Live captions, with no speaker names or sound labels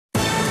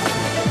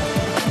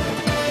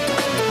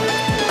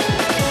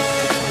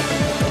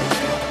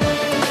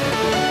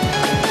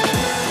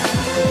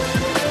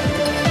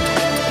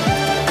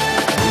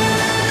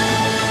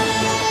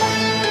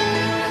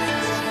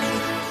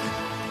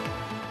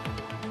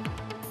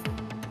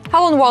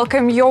Hello and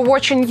welcome. You're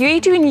watching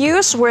UATV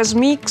News with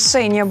me,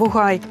 Ksenia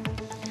Buhai.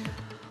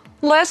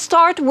 Let's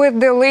start with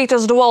the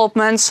latest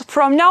developments.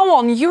 From now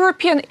on,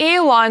 European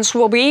airlines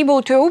will be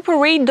able to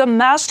operate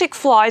domestic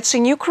flights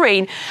in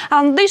Ukraine.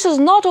 And this is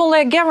not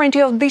only a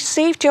guarantee of the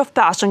safety of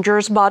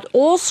passengers, but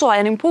also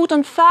an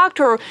important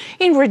factor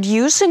in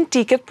reducing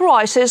ticket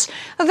prices.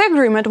 The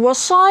agreement was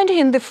signed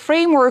in the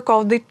framework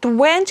of the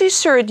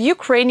 23rd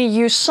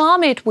Ukraine-EU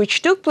summit,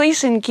 which took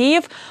place in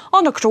Kyiv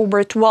on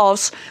October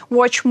 12th.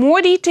 Watch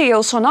more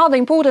details on other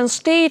important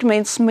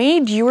statements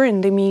made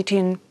during the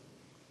meeting.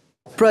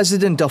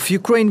 President of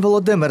Ukraine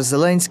Volodymyr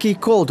Zelensky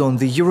called on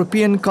the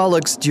European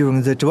colleagues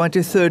during the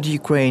 23rd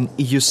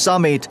Ukraine-EU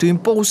summit to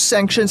impose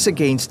sanctions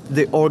against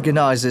the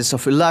organizers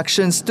of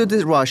elections to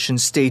the Russian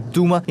State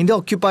Duma in the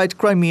occupied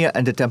Crimea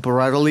and the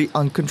temporarily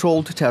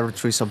uncontrolled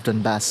territories of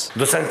Donbass.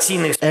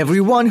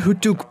 Everyone who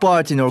took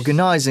part in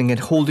organizing and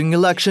holding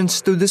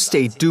elections to the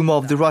State Duma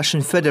of the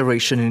Russian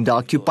Federation in the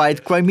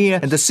occupied Crimea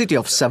and the city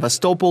of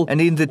Sevastopol and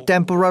in the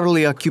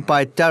temporarily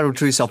occupied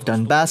territories of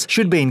Donbass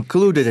should be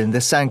included in the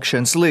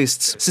sanctions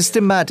list.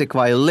 Systematic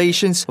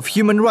violations of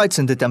human rights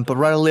in the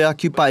temporarily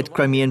occupied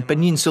Crimean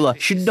peninsula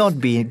should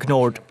not be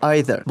ignored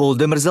either.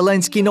 Volodymyr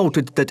Zelensky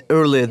noted that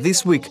earlier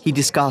this week he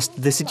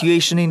discussed the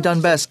situation in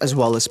Donbass as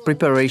well as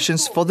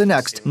preparations for the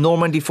next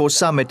Normandy 4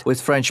 summit with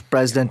French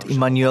President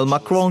Emmanuel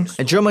Macron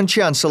and German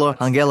Chancellor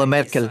Angela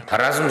Merkel.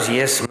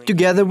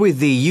 Together with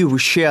the EU, we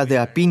share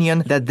the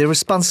opinion that the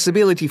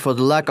responsibility for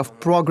the lack of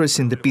progress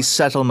in the peace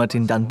settlement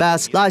in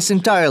Donbass lies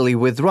entirely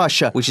with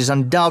Russia, which is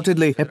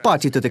undoubtedly a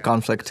party to the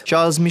conflict.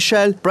 Charles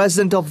Michel,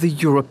 President of the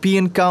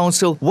European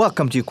Council,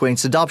 welcomed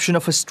Ukraine's adoption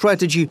of a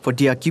strategy for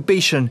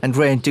deoccupation and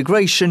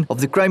reintegration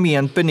of the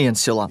Crimean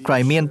Peninsula.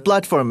 Crimean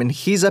platform, in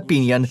his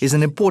opinion, is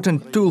an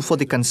important tool for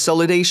the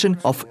consolidation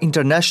of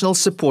international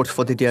support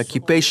for the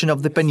deoccupation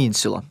of the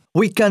peninsula.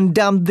 We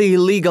condemn the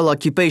illegal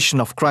occupation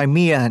of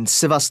Crimea and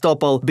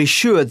Sevastopol. Be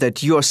sure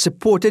that you are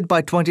supported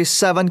by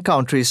 27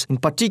 countries, in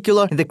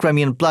particular in the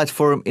Crimean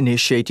Platform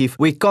initiative.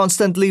 We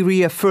constantly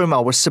reaffirm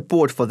our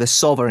support for the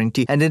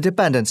sovereignty and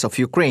independence of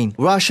Ukraine.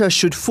 Russia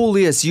should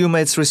fully assume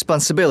its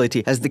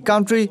responsibility as the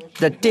country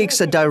that takes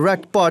a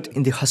direct part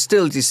in the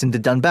hostilities in the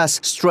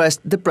Donbass,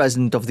 stressed the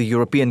President of the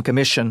European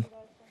Commission.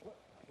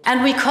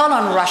 And we call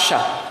on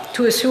Russia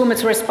to assume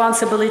its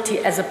responsibility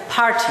as a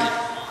party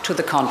to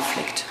the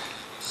conflict.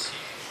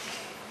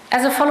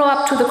 As a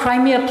follow-up to the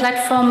Crimea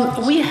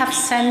platform, we have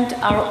sent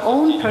our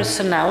own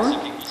personnel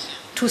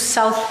to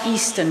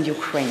southeastern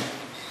Ukraine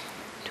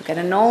to get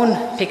a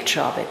known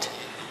picture of it,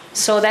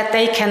 so that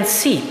they can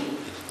see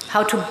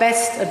how to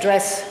best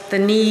address the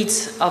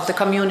needs of the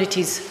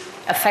communities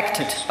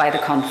affected by the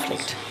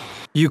conflict.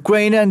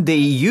 Ukraine and the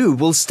EU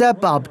will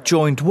step up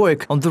joint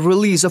work on the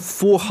release of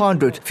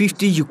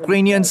 450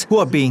 Ukrainians who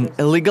are being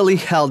illegally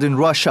held in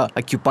Russia,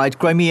 occupied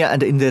Crimea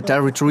and in the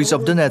territories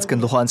of Donetsk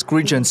and Luhansk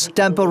regions,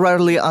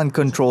 temporarily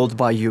uncontrolled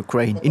by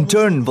Ukraine. In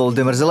turn,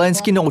 Volodymyr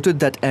Zelensky noted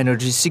that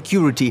energy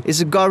security is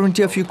a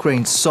guarantee of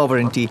Ukraine's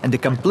sovereignty, and the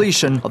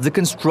completion of the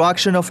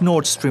construction of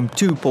Nord Stream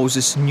 2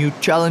 poses new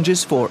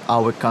challenges for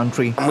our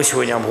country.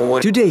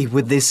 Today,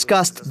 we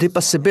discussed the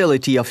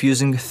possibility of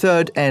using a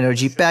third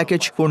energy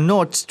package for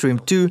Nord Stream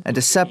 2 and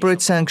a separate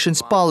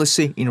sanctions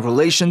policy in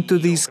relation to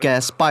this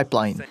gas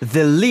pipeline.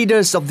 The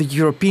leaders of the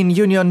European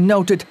Union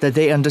noted that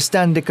they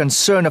understand the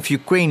concern of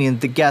Ukraine in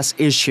the gas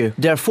issue.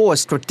 Therefore, a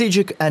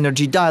strategic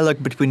energy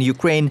dialogue between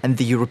Ukraine and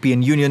the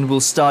European Union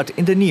will start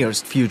in the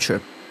nearest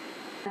future.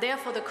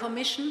 Therefore, the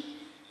Commission,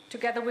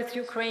 together with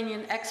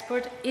Ukrainian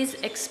experts, is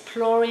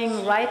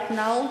exploring right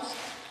now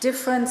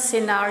different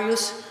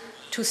scenarios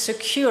to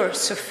secure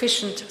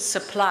sufficient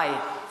supply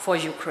for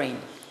Ukraine.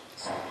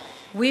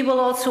 We will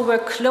also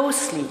work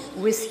closely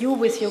with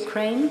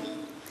Ukraine,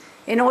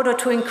 in order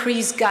to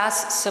increase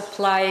gas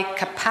supply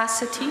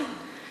capacity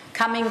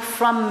coming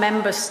from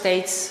member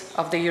states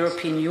of the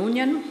European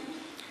Union.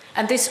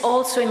 And this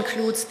also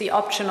includes the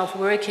option of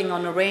working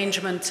on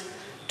arrangements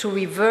to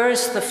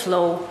reverse the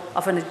flow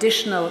of an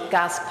additional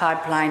gas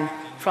pipeline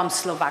from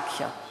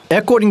Slovakia.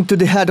 According to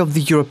the head of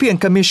the European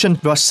Commission,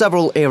 there are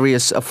several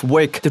areas of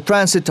work: the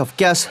transit of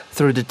gas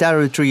through the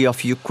territory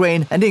of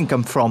Ukraine and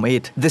income from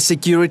it, the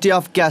security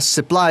of gas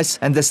supplies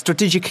and the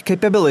strategic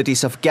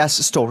capabilities of gas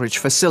storage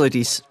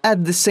facilities.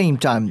 At the same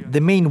time, the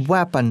main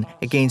weapon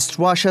against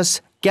Russia's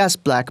gas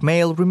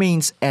blackmail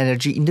remains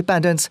energy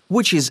independence,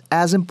 which is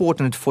as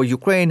important for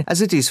Ukraine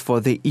as it is for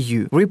the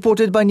EU.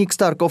 Reported by Nick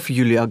Starkov,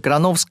 Yulia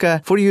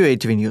Granovska for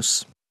UATV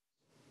News.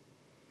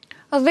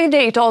 The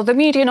date of the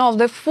meeting of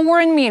the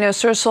foreign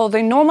ministers of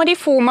the Normandy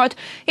format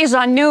is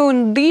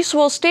unknown. This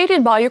was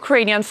stated by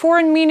Ukrainian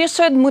Foreign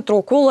Minister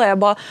Dmytro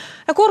Kuleba.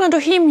 According to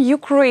him,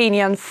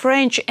 Ukrainian,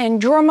 French and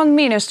German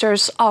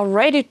ministers are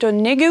ready to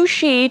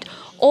negotiate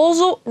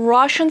Also,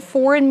 Russian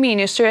Foreign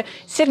Minister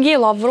Sergei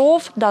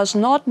Lavrov does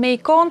not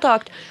make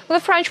contact. The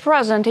French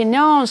president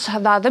announced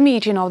that the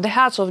meeting of the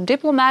heads of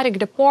diplomatic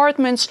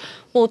departments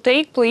will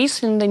take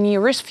place in the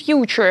nearest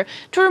future.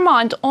 To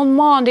remind, on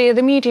Monday,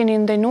 the meeting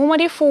in the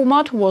Normandy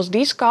format was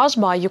discussed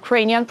by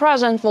Ukrainian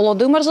President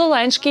Volodymyr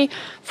Zelensky,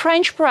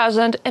 French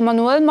President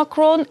Emmanuel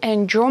Macron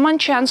and German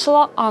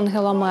Chancellor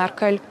Angela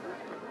Merkel.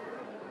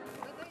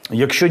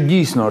 Якщо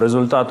дійсно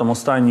результатом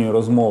останньої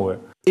розмови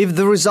If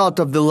the result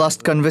of the last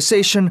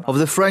conversation of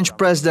the French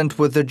president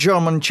with the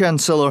German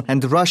chancellor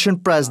and the Russian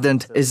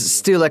president is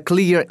still a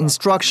clear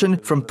instruction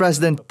from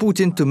President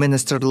Putin to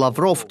Minister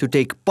Lavrov to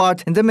take part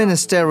in the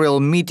ministerial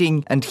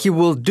meeting, and he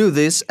will do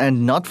this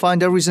and not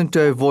find a reason to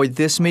avoid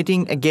this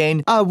meeting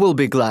again, I will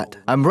be glad.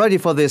 I'm ready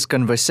for this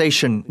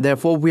conversation.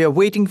 Therefore, we are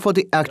waiting for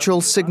the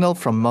actual signal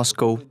from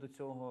Moscow.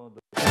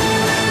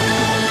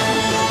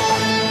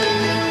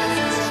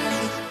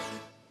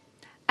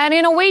 An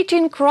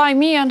innovating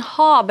Crimean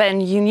hub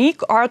and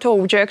unique art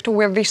object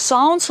with the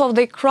sounds of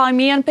the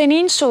Crimean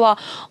Peninsula.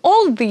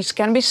 All these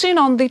can be seen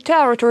on the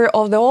territory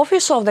of the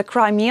office of the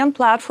Crimean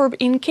platform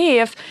in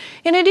Kyiv.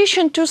 In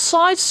addition to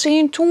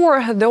sightseeing tour,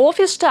 the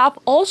office staff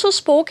also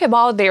spoke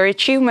about their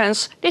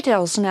achievements.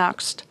 Details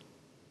next.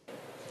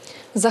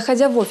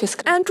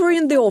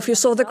 Entering the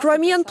office of the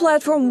Crimean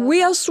platform,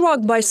 we are struck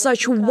by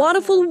such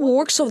wonderful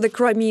works of the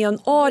Crimean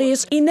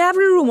artists. In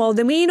every room of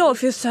the main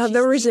office,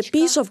 there is a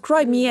piece of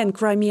Crimea and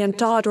Crimean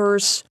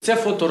Tatars.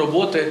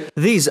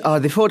 These are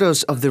the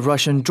photos of the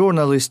Russian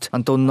journalist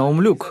Anton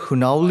Naumlyuk, who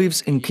now lives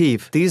in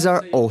Kyiv. These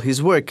are all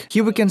his work.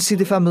 Here we can see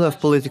the family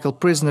of political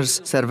prisoners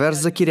Server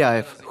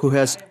Zakiryaev, who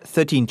has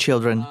 13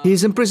 children. He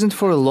is imprisoned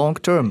for a long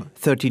term,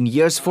 13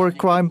 years for a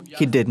crime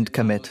he didn't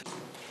commit.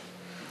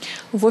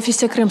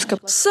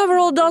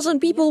 Several dozen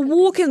people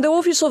work in the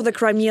office of the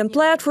Crimean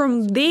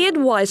platform. They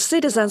advise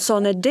citizens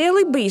on a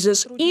daily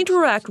basis,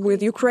 interact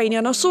with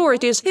Ukrainian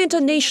authorities,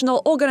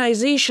 international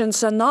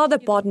organizations and other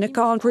partner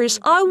countries.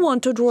 I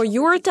want to draw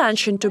your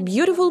attention to a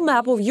beautiful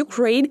map of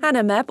Ukraine and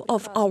a map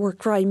of our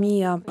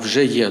Crimea.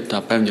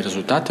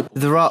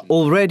 There are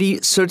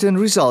already certain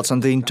results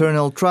on the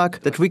internal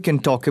track that we can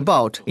talk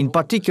about. In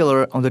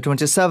particular, on the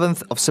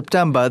 27th of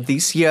September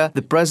this year,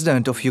 the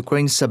President of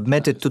Ukraine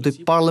submitted to the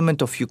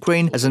Parliament of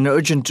Ukraine as an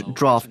urgent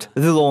draft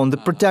the law on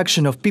the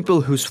protection of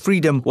people whose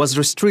freedom was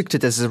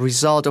restricted as a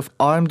result of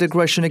armed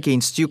aggression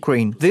against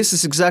Ukraine. This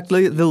is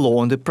exactly the law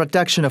on the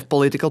protection of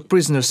political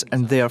prisoners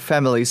and their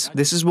families.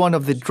 This is one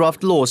of the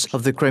draft laws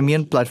of the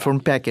Crimean platform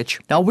package.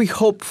 Now we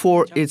hope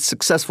for its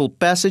successful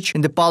passage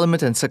in the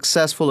parliament and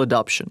successful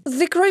adoption.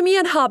 The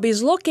Crimean hub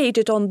is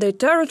located on the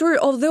territory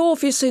of the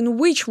office in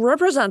which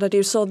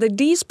representatives of the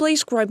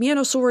displaced Crimean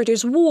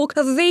authorities work.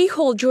 They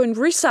hold joint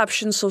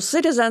receptions of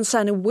citizens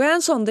and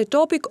events on the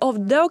topic of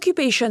the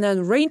occupation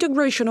and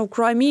reintegration of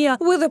Crimea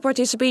with the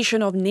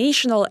participation of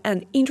national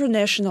and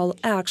international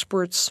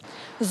experts.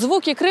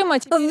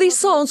 The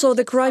sounds of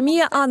the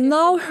Crimea are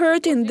now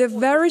heard in the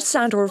very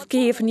center of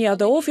Kyiv, near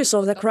the office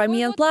of the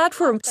Crimean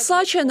platform.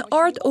 Such an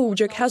art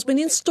object has been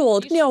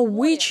installed, near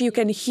which you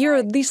can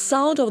hear the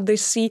sound of the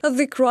sea,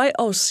 the cry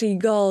of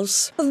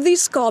seagulls.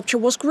 This sculpture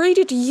was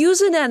created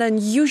using an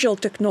unusual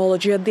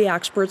technology. The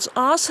experts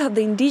asked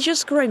the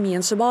indigenous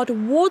Crimeans about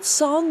what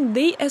sound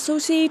they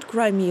associate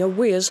Crimea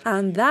with,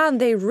 and then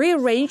they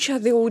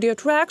rearranged the audio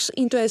tracks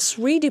into a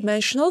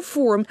three-dimensional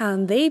form,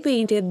 and they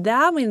painted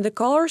them in the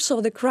colors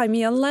of the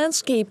Crimean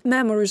landscape.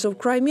 Memories of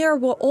Crimea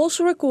were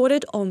also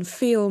recorded on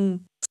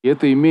film.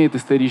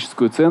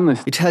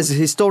 It has a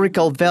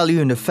historical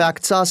value and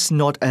affects us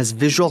not as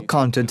visual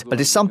content, but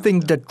is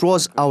something that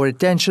draws our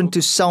attention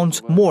to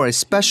sounds more,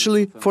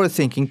 especially for a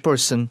thinking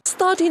person.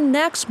 Starting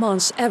next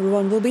month,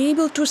 everyone will be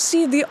able to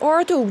see the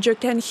art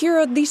object and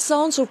hear the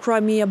sounds of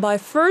Crimea by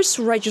first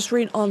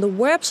registering on the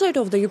website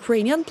of the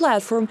Ukrainian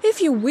platform. If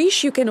you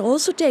wish, you can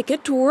also take a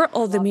tour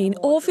of the main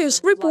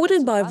office,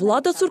 reported by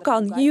Vlada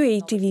Tsurkan,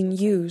 UATV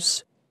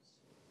News.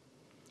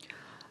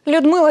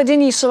 Lyudmila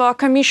Denisova,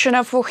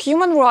 Commissioner for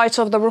Human Rights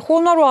of the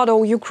Verkhovna Rada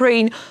of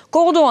Ukraine,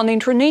 called on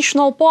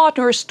international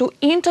partners to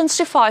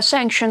intensify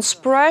sanctions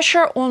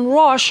pressure on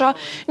Russia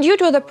due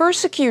to the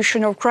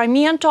persecution of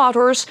Crimean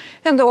Tatars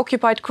in the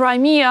occupied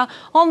Crimea.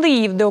 On the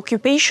eve, the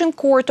occupation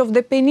court of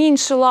the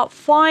peninsula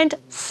fined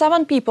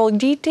 7 people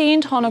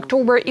detained on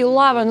October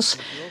 11th.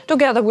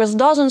 Together with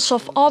dozens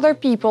of other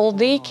people,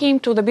 they came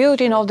to the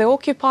building of the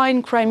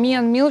occupying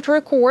Crimean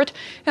military court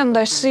in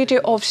the city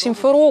of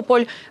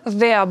Simferopol.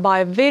 There,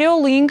 by video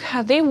link,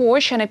 they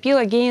watch and appeal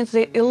against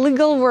the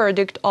illegal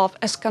verdict of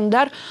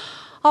Eskander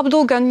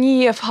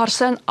Abdulganiyev,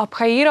 Arsen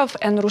Abkhairov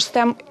and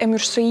Rustem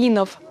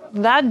Emirsoinov.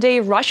 That day,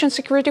 Russian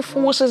security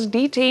forces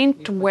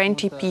detained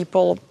 20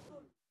 people.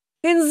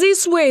 In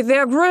this way,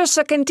 the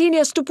aggressor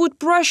continues to put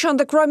pressure on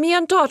the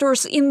Crimean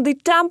Tatars in the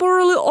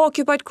temporarily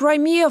occupied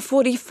Crimea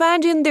for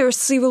defending their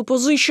civil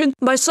position.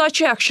 By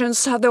such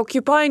actions, the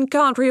occupying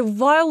country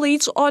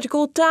violates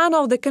Article 10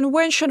 of the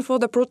Convention for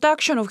the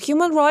Protection of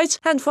Human Rights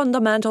and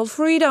Fundamental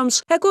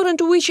Freedoms, according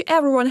to which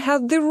everyone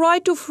has the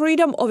right to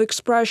freedom of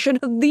expression.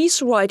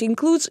 This right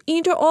includes,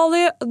 inter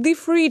alia, the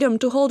freedom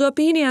to hold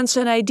opinions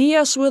and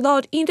ideas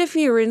without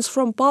interference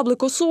from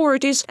public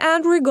authorities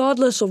and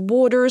regardless of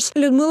borders.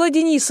 Lyudmila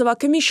Denisova,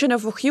 Commissioner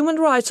for Human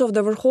Rights of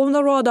the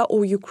Verkhovna Rada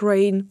of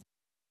Ukraine.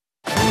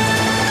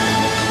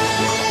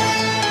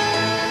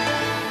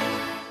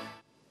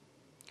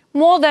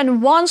 More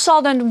than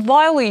 1,000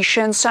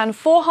 violations and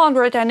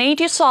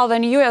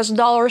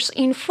 $480,000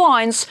 in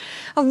fines.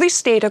 The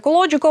State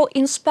Ecological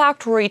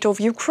Inspectorate of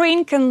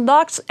Ukraine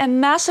conducts a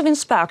massive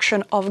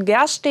inspection of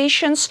gas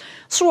stations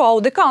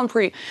throughout the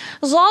country.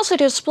 Thus, it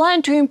is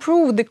planned to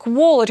improve the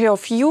quality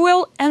of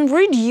fuel and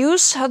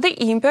reduce the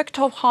impact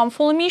of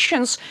harmful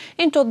emissions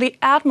into the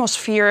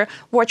atmosphere.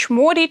 Watch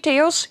more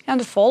details in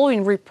the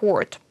following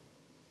report.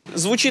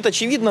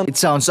 It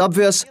sounds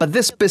obvious, but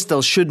this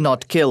pistol should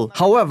not kill.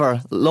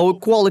 However,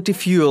 low-quality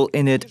fuel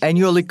in it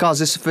annually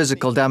causes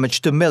physical damage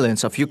to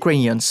millions of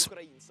Ukrainians.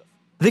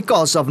 The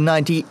cause of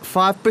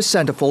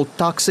 95% of all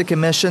toxic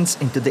emissions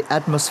into the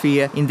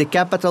atmosphere in the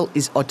capital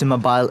is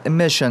automobile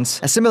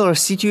emissions. A similar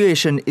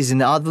situation is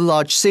in other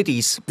large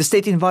cities. The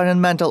State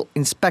Environmental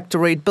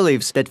Inspectorate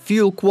believes that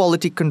fuel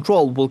quality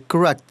control will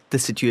correct the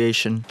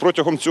situation.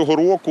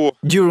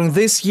 During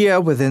this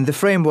year, within the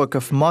framework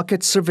of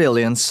market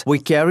surveillance, we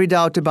carried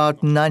out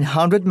about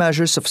 900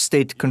 measures of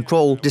state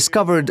control,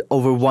 discovered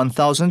over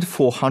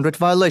 1,400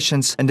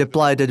 violations, and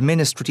applied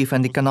administrative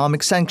and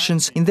economic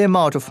sanctions in the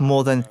amount of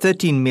more than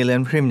 13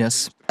 million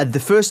hryvnias. At the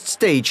first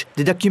stage,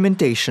 the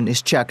documentation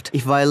is checked.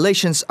 If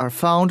violations are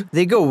found,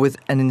 they go with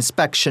an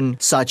inspection.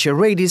 Such a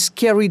raid is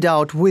carried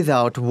out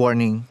without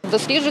warning.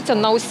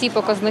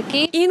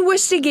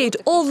 Investigate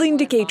all the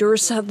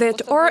indicators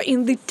that are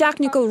in the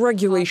technical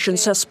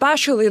regulations,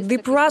 especially the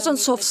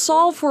presence of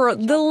sulfur,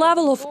 the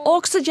level of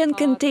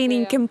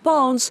oxygen-containing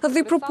compounds,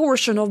 the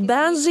proportion of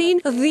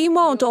benzene, the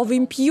amount of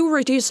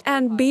impurities,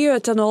 and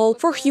bioethanol.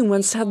 For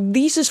humans,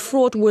 this is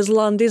fraught with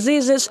lung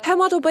diseases,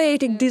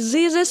 hematopoietic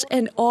diseases,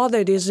 and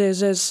other diseases.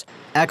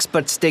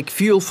 Experts take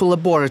fuel for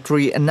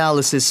laboratory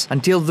analysis.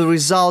 Until the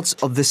results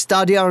of the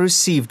study are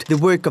received, the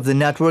work of the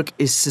network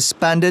is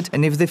suspended,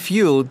 and if the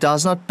fuel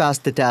does not pass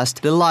the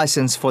test, the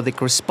license for the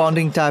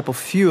corresponding type of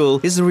fuel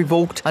is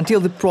revoked until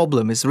the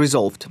problem is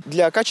resolved.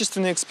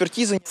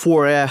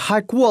 For a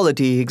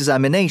high-quality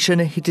examination,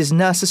 it is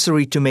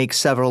necessary to make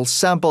several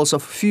samples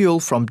of fuel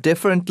from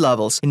different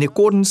levels in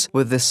accordance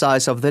with the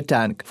size of the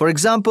tank. For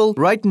example,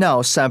 right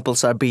now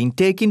samples are being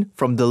taken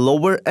from the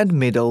lower and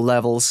middle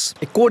levels.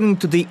 According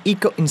to the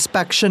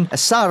eco-inspection, a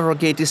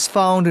surrogate is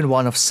found in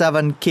one of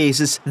 7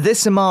 cases.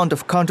 This amount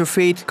of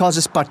counterfeit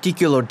causes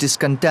particular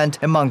discontent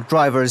among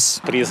drivers.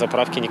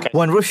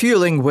 When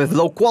refueling with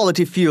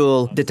low-quality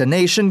fuel,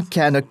 detonation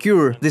can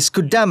occur. This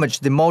could damage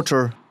the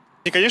motor.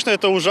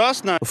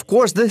 Of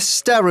course, this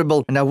is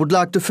terrible, and I would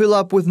like to fill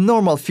up with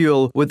normal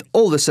fuel with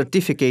all the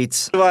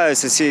certificates.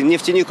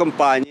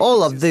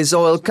 All of these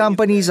oil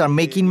companies are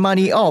making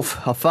money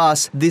off of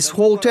us, this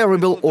whole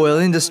terrible oil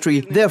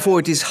industry.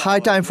 Therefore, it is high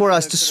time for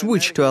us to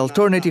switch to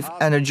alternative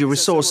energy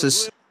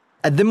resources.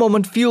 At the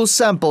moment, fuel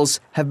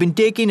samples have been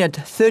taken at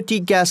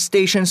 30 gas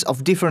stations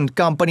of different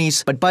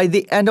companies, but by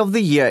the end of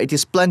the year it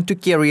is planned to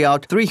carry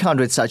out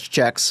 300 such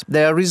checks.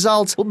 Their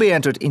results will be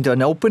entered into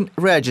an open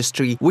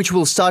registry, which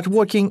will start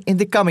working in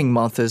the coming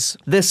months.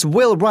 This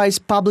will raise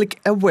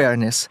public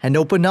awareness and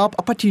open up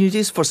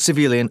opportunities for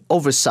civilian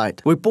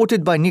oversight.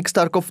 Reported by Nick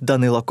Starkov,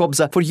 Danila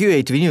Kobza for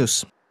UATV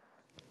News.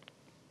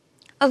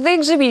 The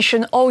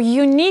exhibition of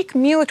unique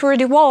military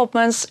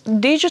developments,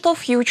 Digital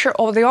Future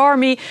of the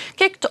Army,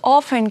 kicked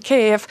off in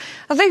Kyiv.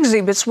 The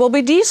exhibits will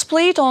be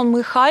displayed on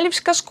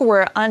Mikhailivska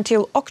Square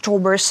until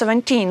October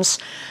 17th.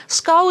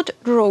 Scout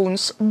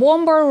drones,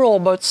 bomber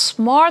robots,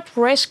 smart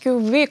rescue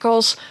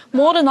vehicles,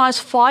 modernized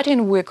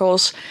fighting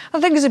vehicles.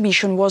 The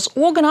exhibition was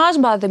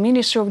organized by the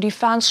Ministry of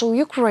Defense of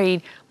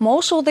Ukraine.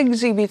 Most of the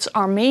exhibits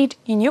are made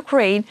in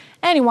Ukraine.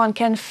 Anyone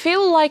can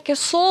feel like a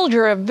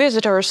soldier.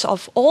 Visitors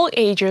of all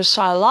ages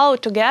are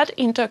allowed to get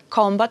into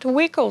combat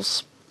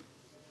vehicles.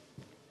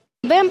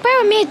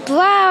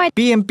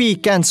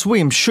 BMP can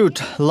swim,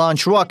 shoot,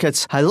 launch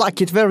rockets. I like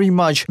it very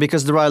much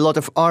because there are a lot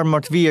of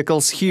armored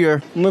vehicles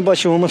here. We see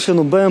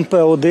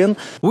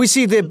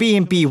the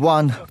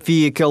BMP-1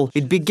 vehicle.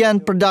 It began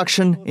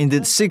production in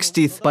the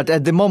 60s, but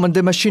at the moment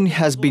the machine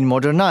has been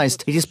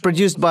modernized. It is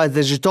produced by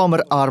the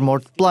Zhytomyr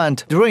armored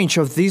plant. The range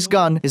of this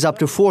gun is up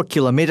to 4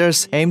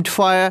 kilometers, aimed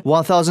fire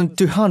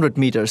 1,200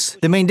 meters.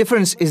 The main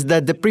difference is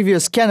that the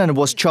previous cannon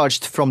was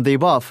charged from the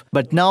above,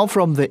 but now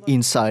from the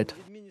inside.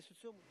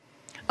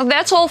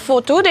 That's all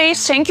for today.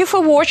 Thank you for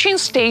watching.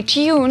 Stay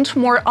tuned.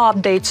 More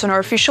updates on our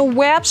official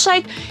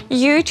website,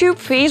 YouTube,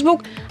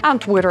 Facebook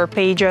and Twitter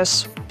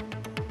pages.